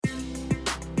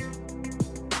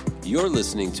You're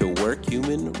listening to Work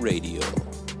Human Radio.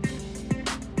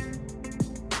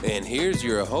 And here's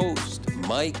your host,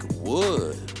 Mike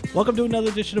Wood. Welcome to another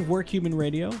edition of Work Human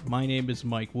Radio. My name is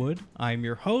Mike Wood. I'm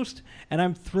your host, and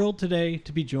I'm thrilled today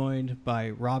to be joined by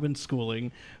Robin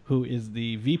Schooling, who is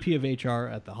the VP of HR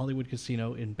at the Hollywood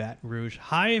Casino in Baton Rouge.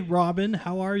 Hi, Robin.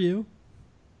 How are you?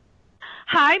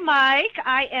 Hi, Mike.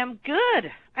 I am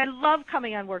good. I love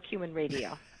coming on Work Human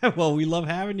Radio. Well, we love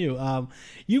having you.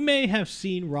 You may have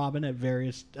seen Robin at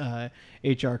various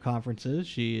HR conferences.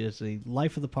 She is a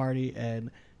life of the party, and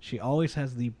she always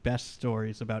has the best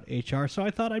stories about HR. So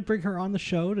I thought I'd bring her on the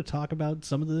show to talk about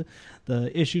some of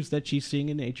the issues that she's seeing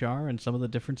in HR and some of the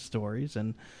different stories.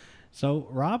 And so,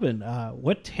 Robin,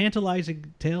 what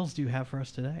tantalizing tales do you have for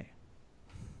us today?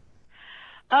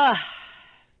 I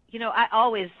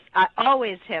always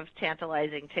have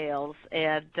tantalizing tales,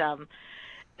 and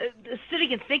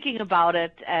sitting and thinking about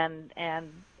it, and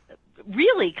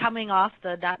really coming off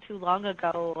the not too long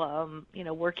ago,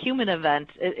 Work Human event,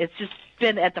 it's just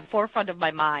been at the forefront of my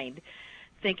mind,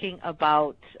 thinking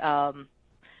about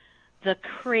the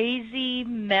crazy,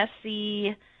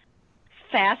 messy,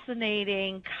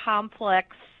 fascinating,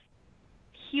 complex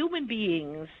human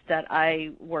beings that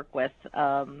I work with,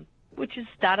 which is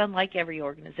not unlike every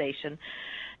organization,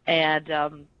 and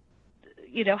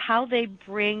how they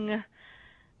bring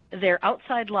their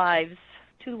outside lives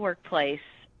to the workplace.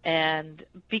 And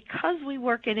because we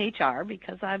work in HR,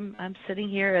 because I'm sitting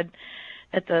here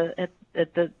at the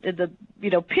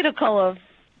pinnacle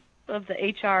of the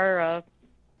HR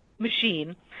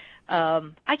machine,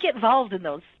 I get involved in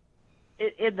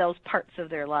those parts of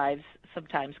their lives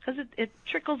sometimes, because it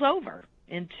trickles over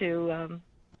into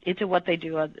what they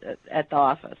do at the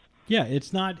office. Yeah,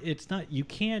 it's not. You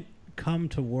can't come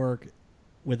to work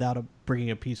without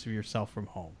bringing a piece of yourself from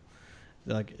home.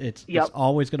 Like it's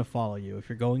always going to follow you. If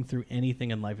you're going through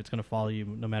anything in life, it's going to follow you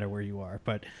no matter where you are.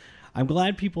 But I'm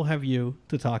glad people have you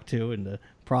to talk to and to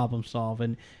problem solve.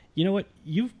 And you know what?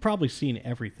 You've probably seen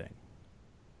everything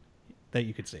that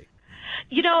you could see.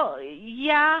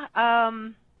 Yeah. I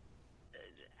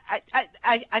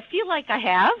feel like I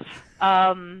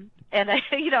have. And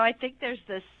I think there's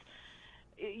this.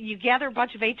 You gather a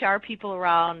bunch of HR people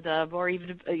around, or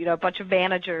even a bunch of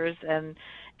managers,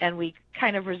 and we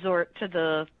kind of resort to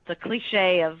the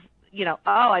cliche of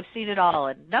I've seen it all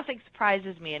and nothing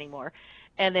surprises me anymore.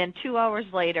 And then 2 hours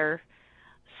later,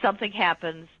 something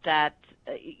happens that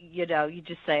you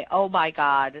just say, oh my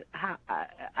God,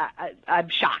 I'm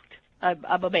shocked, I'm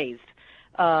amazed.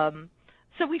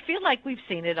 So we feel like we've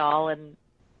seen it all, and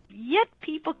yet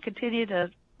people continue to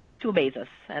amaze us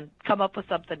and come up with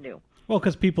something new. Well,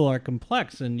 because people are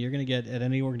complex, and you're going to get, at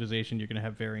any organization, you're going to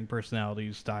have varying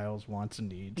personalities, styles, wants, and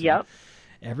needs. Yep.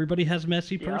 And everybody has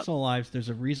messy personal lives. There's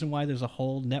a reason why there's a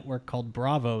whole network called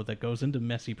Bravo that goes into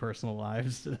messy personal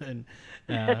lives. And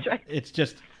That's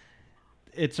right.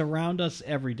 It's around us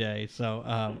every day.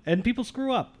 So, and people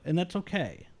screw up, and that's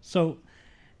okay. So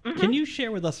Can you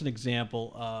share with us an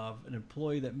example of an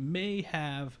employee that may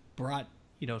have brought,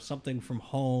 something from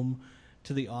home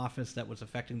to the office that was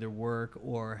affecting their work,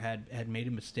 or had made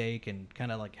a mistake, and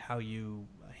kind of like how you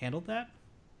handled that?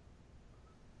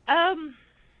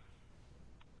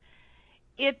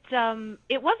 It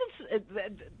wasn't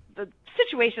the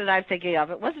situation that I'm thinking of.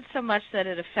 It wasn't so much that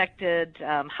it affected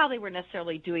how they were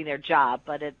necessarily doing their job,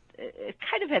 but it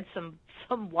kind of had some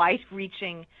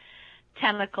wide-reaching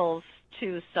tentacles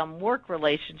to some work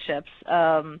relationships.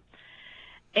 And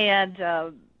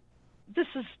this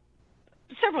was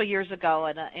several years ago,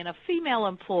 and a female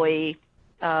employee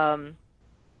who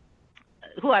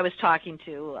I was talking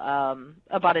to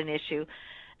about an issue,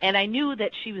 and I knew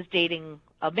that she was dating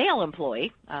a male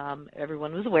employee.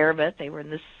 Everyone was aware of it. They were in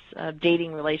this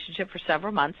dating relationship for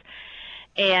several months.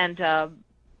 And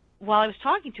while I was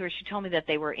talking to her, she told me that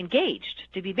they were engaged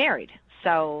to be married.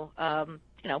 So,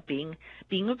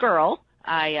 being a girl,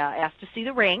 I asked to see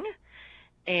the ring.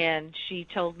 And she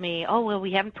told me, oh, well,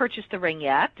 we haven't purchased the ring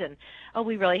yet, and, oh,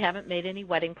 we really haven't made any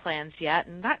wedding plans yet,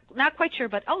 and not quite sure,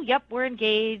 but, oh, yep, we're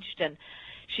engaged. And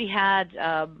she had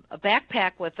a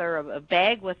backpack with her, a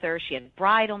bag with her. She had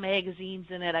bridal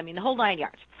magazines in it. I mean, the whole 9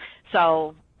 yards.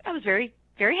 So I was very,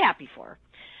 very happy for her.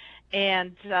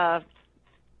 And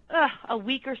a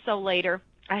week or so later,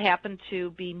 I happened to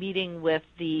be meeting with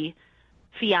the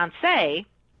fiancé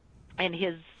and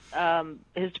his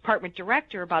department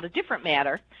director about a different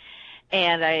matter.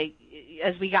 And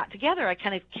as we got together, I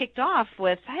kind of kicked off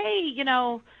with, hey,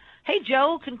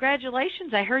 Joe,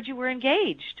 congratulations. I heard you were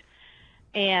engaged.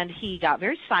 And he got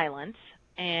very silent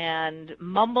and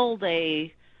mumbled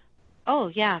oh,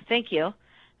 yeah, thank you.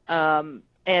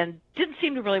 and didn't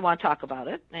seem to really want to talk about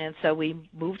it. And so we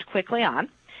moved quickly on.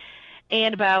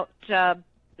 And about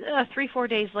 3-4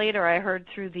 days later, I heard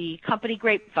through the company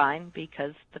grapevine,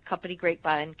 because the company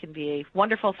grapevine can be a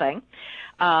wonderful thing,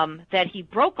 that he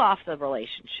broke off the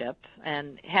relationship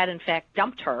and had, in fact,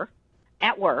 dumped her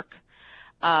at work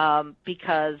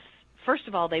because, first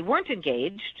of all, they weren't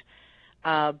engaged.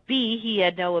 B, he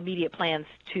had no immediate plans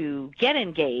to get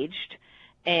engaged.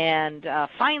 And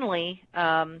finally,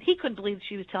 he couldn't believe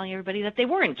she was telling everybody that they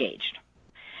were engaged.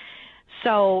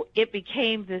 So it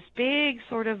became this big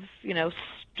sort of,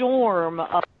 storm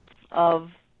of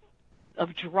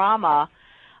drama.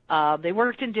 They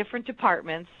worked in different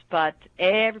departments, but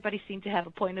everybody seemed to have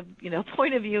a point of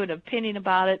view and opinion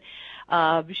about it.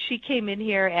 She came in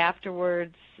here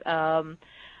afterwards, and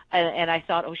I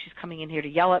thought, oh, she's coming in here to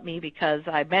yell at me because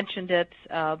I mentioned it,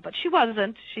 but she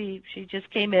wasn't. She just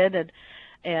came in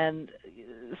and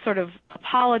sort of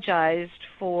apologized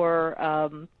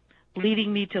for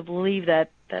leading me to believe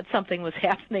that something was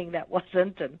happening that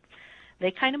wasn't, and they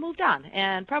kind of moved on.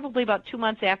 And probably about 2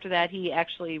 months after that, he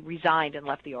actually resigned and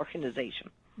left the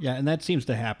organization. Yeah, and that seems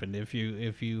to happen if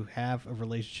you have a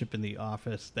relationship in the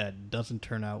office that doesn't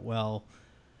turn out well.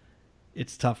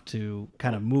 It's tough to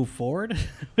kind of move forward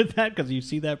with that because you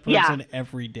see that person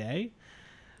every day.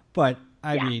 But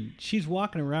I mean, she's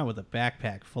walking around with a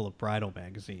backpack full of bridal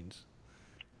magazines.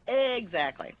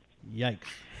 Exactly. Yikes.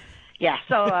 Yeah,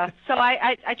 so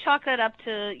I chalk that up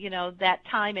to, that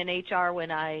time in HR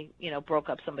when I, broke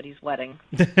up somebody's wedding.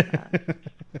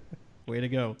 Way to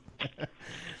go.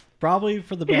 Probably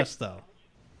for the best, though.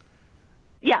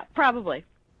 Yeah, probably.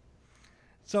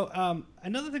 So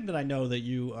another thing that I know that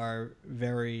you are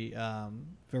very,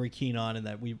 very keen on, and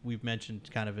that we've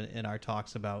mentioned kind of in our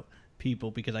talks about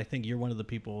people, because I think you're one of the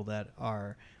people that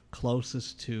are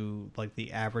closest to like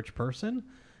the average person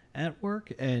at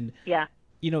work, and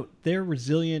they're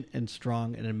resilient and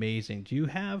strong and amazing. Do you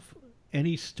have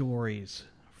any stories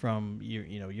from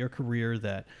your career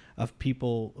that of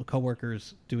people,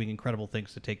 coworkers doing incredible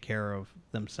things to take care of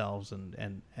themselves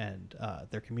and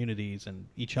their communities and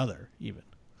each other even?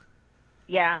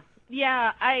 Yeah.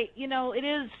 It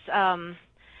is part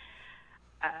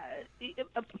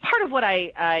of what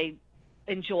I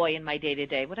enjoy in my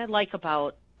day-to-day. What I like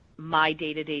about my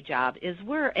day-to-day job is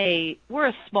we're a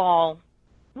small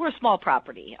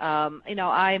property. We're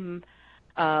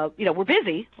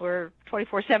busy. We're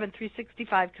 24/7,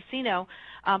 365 casino,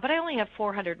 but I only have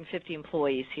 450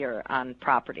 employees here on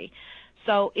property.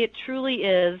 So it truly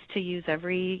is, to use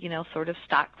every, sort of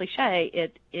stock cliche,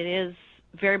 it is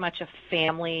very much a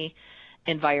family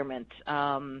environment.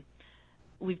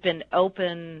 We've been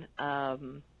open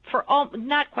for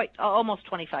almost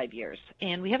 25 years,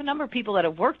 and we have a number of people that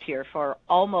have worked here for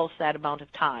almost that amount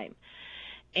of time.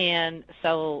 And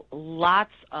so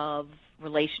lots of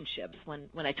relationships.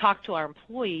 When I talk to our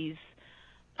employees,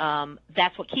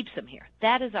 that's what keeps them here.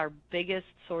 That is our biggest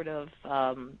sort of,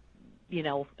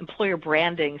 employer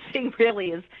branding thing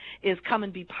really is come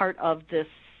and be part of this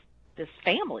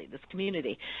family, this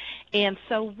community. And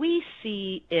so we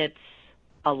see it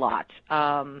a lot.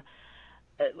 And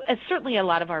certainly a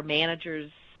lot of our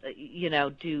managers,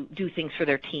 do things for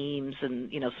their teams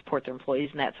and, support their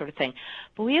employees and that sort of thing.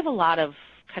 But we have a lot of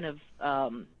kind of,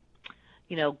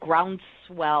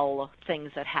 groundswell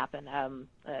things that happen.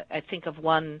 I think of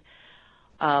one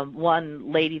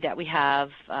lady that we have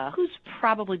who's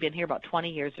probably been here about 20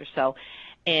 years or so,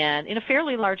 and in a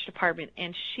fairly large department,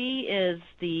 and she is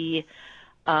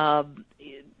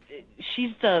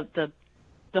she's the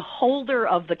holder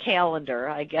of the calendar,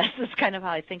 I guess, is kind of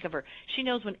how I think of her. She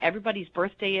knows when everybody's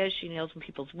birthday is. She knows when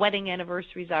people's wedding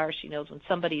anniversaries are. She knows when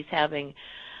somebody's having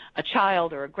a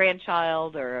child or a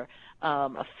grandchild or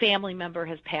a family member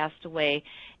has passed away.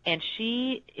 And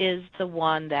she is the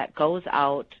one that goes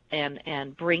out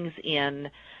and brings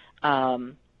in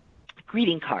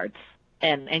greeting cards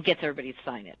and gets everybody to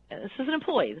sign it. And this is an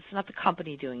employee. This is not the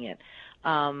company doing it.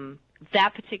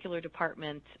 That particular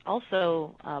department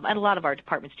also, and a lot of our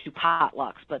departments do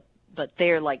potlucks, but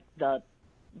they're like the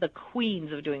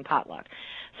queens of doing potluck.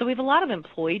 So we have a lot of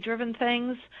employee-driven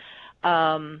things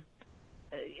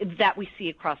that we see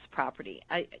across the property.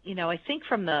 I think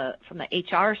from the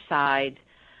HR side,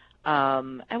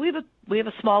 and we have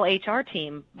a small HR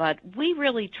team, but we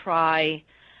really try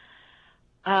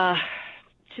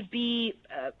to be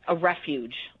a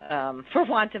refuge, for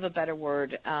want of a better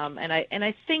word. And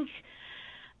I think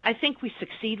we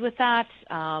succeed with that.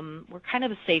 We're kind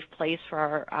of a safe place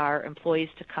for our employees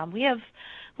to come. We have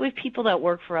people that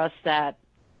work for us that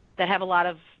have a lot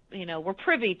of, we're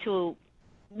privy to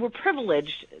we're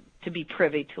privileged to be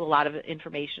privy to a lot of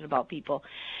information about people,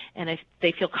 and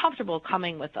they feel comfortable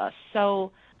coming with us,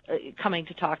 coming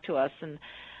to talk to us. And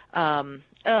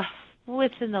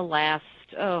within the last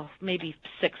maybe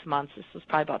 6 months, this was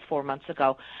probably about 4 months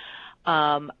ago,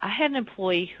 I had an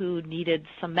employee who needed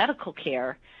some medical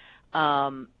care,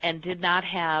 and did not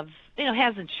have,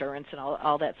 has insurance and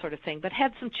all that sort of thing, but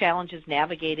had some challenges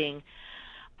navigating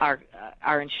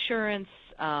our insurance,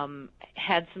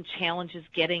 had some challenges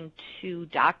getting to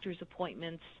doctor's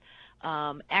appointments,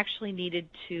 actually needed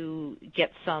to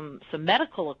get some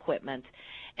medical equipment,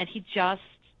 and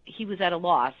he was at a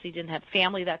loss. He didn't have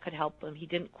family that could help him. He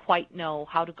didn't quite know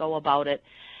how to go about it,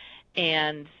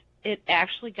 and it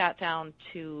actually got down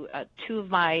to 2 of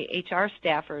my HR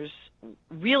staffers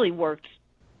really worked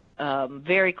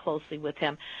very closely with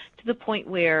him, to the point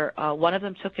where one of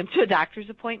them took him to a doctor's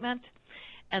appointment,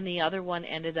 and the other one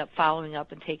ended up following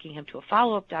up and taking him to a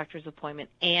follow-up doctor's appointment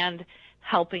and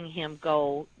helping him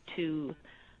go to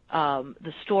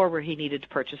the store where he needed to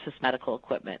purchase his medical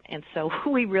equipment. And so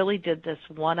we really did this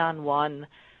one-on-one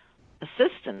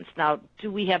assistance. Now,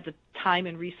 do we have the time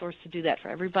and resource to do that for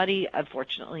everybody?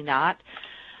 Unfortunately not.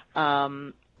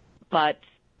 But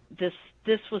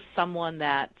this was someone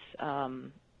that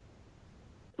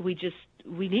we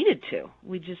needed to.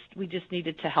 We just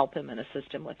needed to help him and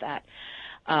assist him with that.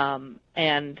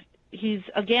 And he's,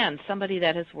 again, somebody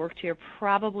that has worked here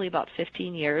probably about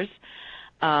 15 years,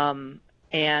 and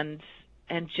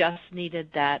just needed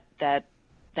that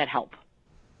help.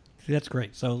 See, that's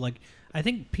great. So, I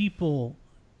think people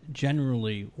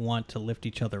generally want to lift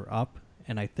each other up,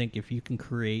 and I think if you can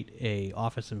create a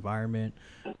office environment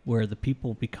where the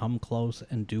people become close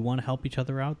and do want to help each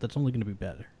other out, that's only going to be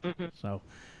better. Mm-hmm. So,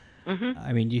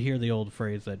 I mean, you hear the old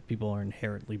phrase that people are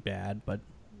inherently bad, but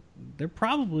they're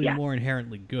probably more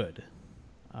inherently good.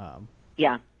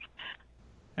 Yeah.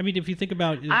 I mean, if you think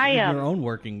about your own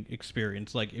working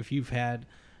experience, if you've had,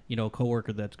 a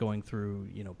coworker that's going through,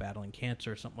 battling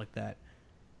cancer or something like that,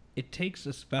 it takes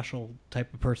a special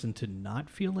type of person to not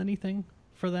feel anything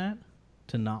for that,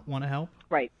 to not want to help.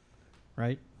 Right.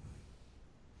 Right?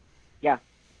 Yeah.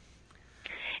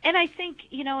 And I think,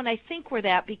 where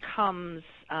that becomes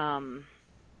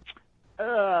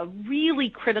really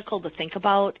critical to think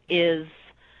about is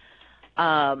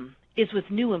with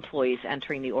new employees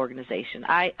entering the organization.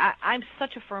 I'm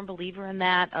such a firm believer in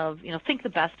that, of, think the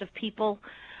best of people,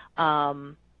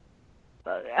 until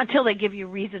they give you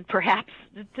reason perhaps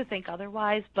to think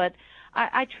otherwise. But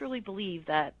I truly believe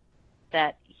that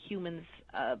humans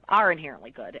are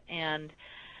inherently good. And,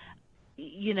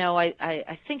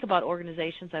 I think about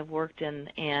organizations I've worked in,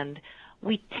 and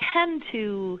we tend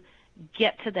to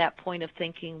get to that point of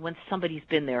thinking when somebody's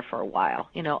been there for a while.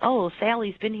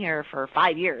 Sally's been here for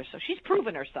 5 years, so she's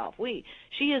proven herself.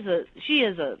 She is a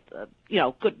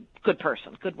good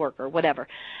person, good worker, whatever.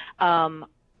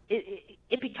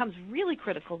 It becomes really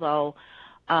critical, though,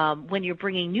 when you're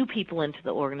bringing new people into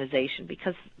the organization,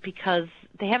 because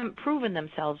they haven't proven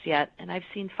themselves yet. And I've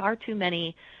seen far too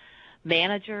many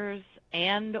managers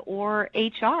and or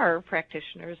HR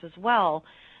practitioners as well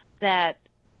that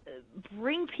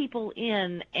bring people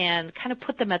in and kind of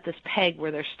put them at this peg where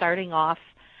they're starting off,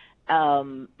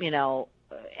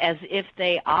 as if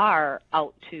they are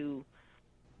out to,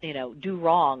 do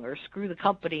wrong or screw the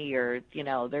company, or,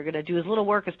 they're going to do as little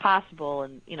work as possible,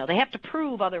 and, they have to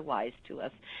prove otherwise to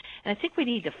us. And I think we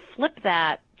need to flip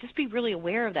that, just be really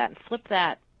aware of that, and flip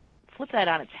that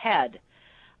on its head,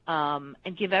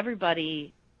 and give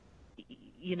everybody,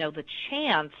 the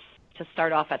chance to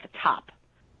start off at the top.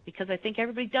 Because I think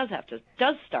everybody does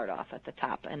start off at the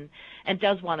top and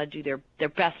does want to do their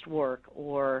best work,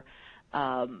 or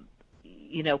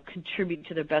contribute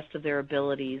to the best of their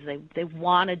abilities. They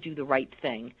want to do the right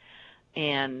thing,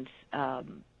 and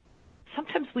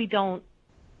sometimes we don't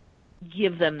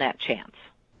give them that chance.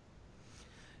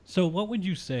 So, what would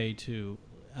you say to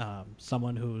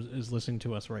someone who is listening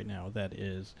to us right now that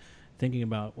is thinking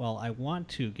about, well, I want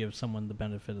to give someone the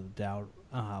benefit of the doubt.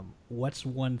 What's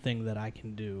one thing that I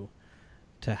can do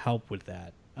to help with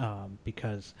that?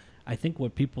 Because I think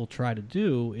what people try to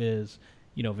do is,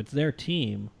 if it's their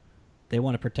team, they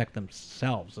want to protect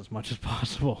themselves as much as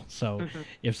possible. So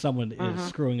if someone is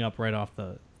screwing up right off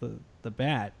the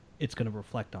bat, it's going to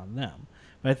reflect on them.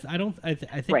 But I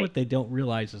think right. What they don't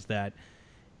realize is that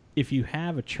if you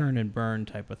have a churn and burn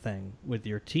type of thing with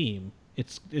your team,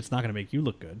 it's not going to make you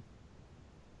look good.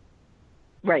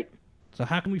 Right. So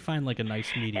how can we find a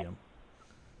nice medium?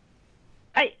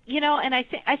 I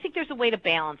think there's a way to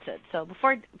balance it. So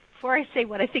before I say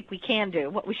what I think we can do,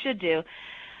 what we should do,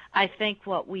 I think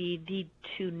what we need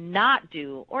to not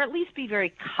do, or at least be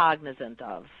very cognizant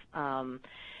of,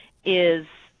 is,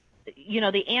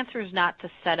 the answer is not to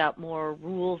set up more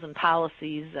rules and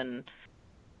policies and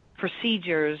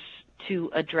procedures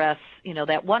to address,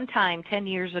 that one time 10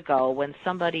 years ago when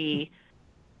somebody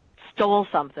stole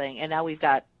something, and now we've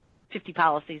got 50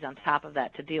 policies on top of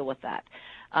that to deal with that.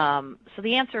 So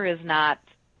the answer is not,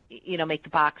 make the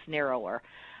box narrower.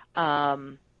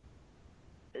 And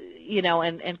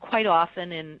quite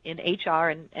often in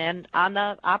HR and on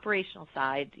the operational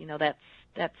side,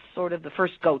 that's sort of the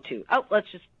first go-to. Oh, let's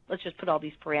just put all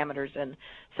these parameters in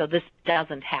so this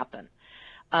doesn't happen.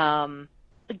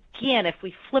 Again, if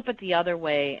we flip it the other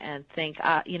way and think,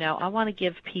 I want to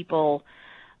give people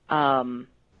an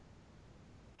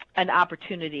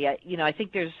opportunity. I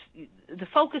think the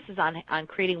focus is on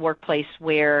creating a workplace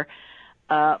where,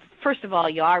 first of all,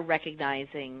 you are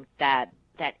recognizing that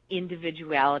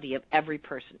individuality of every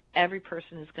person. Every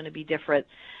person is going to be different.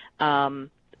 They're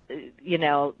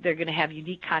going to have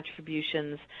unique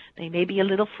contributions. They may be a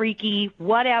little freaky,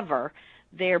 whatever.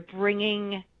 They're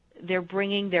bringing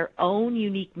their own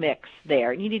unique mix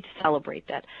there, and you need to celebrate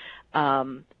that.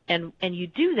 And you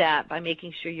do that by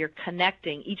making sure you're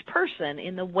connecting each person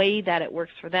in the way that it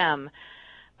works for them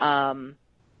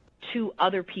to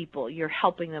other people. You're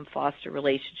helping them foster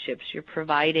relationships. You're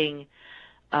providing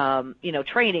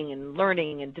training and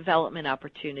learning and development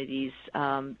opportunities.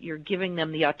 You're giving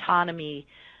them the autonomy,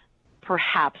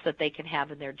 perhaps, that they can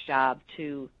have in their job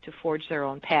to forge their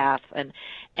own path.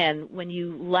 And when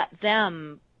you let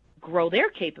them grow their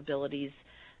capabilities,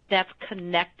 that's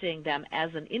connecting them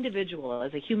as an individual,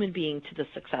 as a human being, to the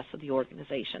success of the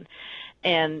organization.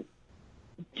 And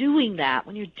doing that,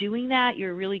 when you're doing that,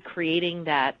 you're really creating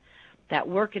that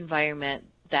work environment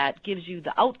that gives you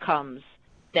the outcomes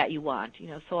that you want.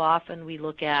 So often we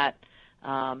look at,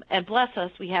 and bless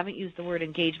us, we haven't used the word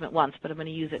engagement once, but I'm going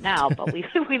to use it now. But we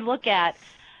look at,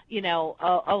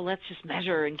 let's just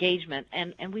measure engagement,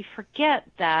 and we forget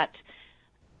that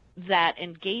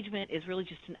engagement is really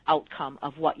just an outcome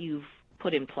of what you've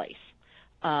put in place.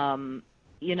 So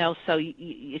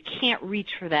you can't reach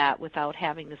for that without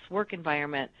having this work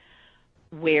environment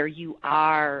where you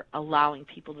are allowing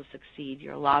people to succeed.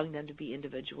 You're allowing them to be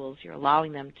individuals. You're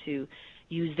allowing them to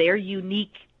use their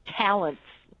unique talents,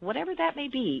 whatever that may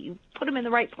be. You put them in the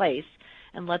right place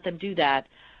and let them do that.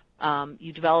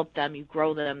 You develop them, you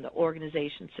grow them, the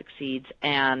organization succeeds,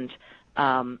 and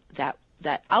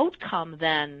that outcome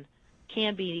then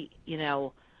can be,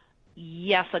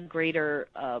 yes, a greater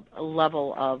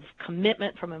level of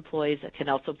commitment from employees. It can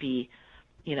also be,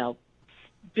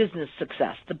 business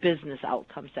success, the business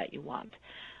outcomes that you want.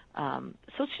 So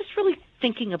it's just really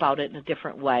thinking about it in a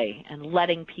different way and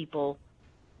letting people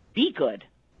be good,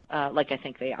 like I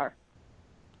think they are.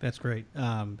 That's great.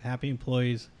 Happy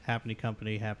employees, happy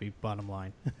company, happy bottom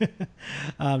line.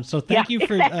 So thank you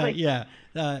for exactly.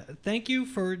 Thank you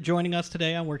for joining us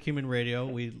today on Work Human Radio.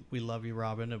 We love you,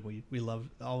 Robin, and we love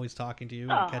always talking to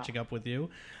you and catching up with you.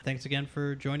 Thanks again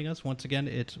for joining us. Once again,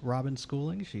 it's Robin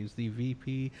Schooling. She's the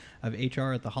VP of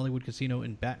HR at the Hollywood Casino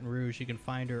in Baton Rouge. You can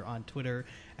find her on Twitter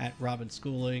at Robin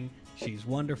Schooling. She's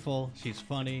wonderful. She's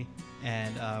funny,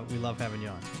 and we love having you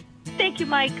on. Thank you,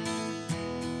 Mike.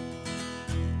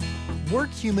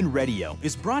 Work Human Radio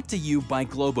is brought to you by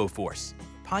GloboForce,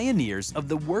 pioneers of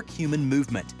the Work Human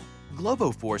movement.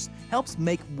 GloboForce helps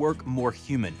make work more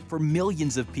human for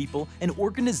millions of people and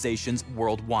organizations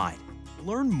worldwide.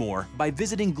 Learn more by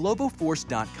visiting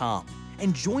globoforce.com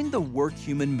and join the Work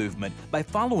Human movement by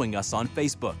following us on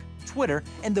Facebook, Twitter,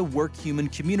 and the Work Human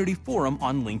Community Forum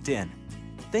on LinkedIn.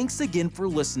 Thanks again for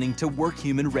listening to Work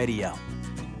Human Radio.